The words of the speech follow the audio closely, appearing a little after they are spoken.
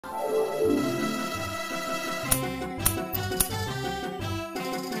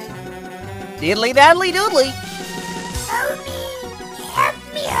Diddly daddly doodly. Help me! Help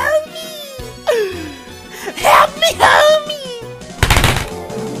me! Help me! Help me! Help me!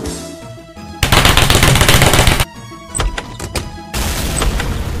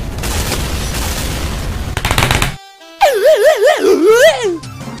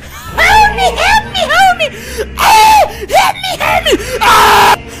 Help me! Help me! Help me! Ah! Help me! Help me!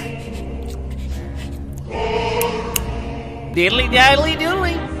 Ah! Diddly daddly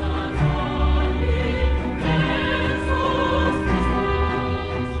doodly.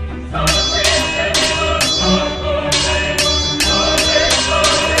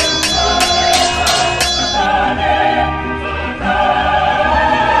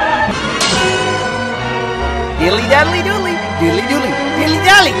 Diddly daddly doodly. Diddly doodly. Diddly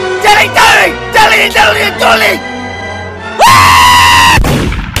dally. Dilly dally. Dilly dally doodly.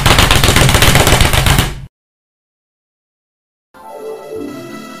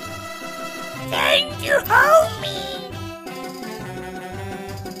 Thank you, homie!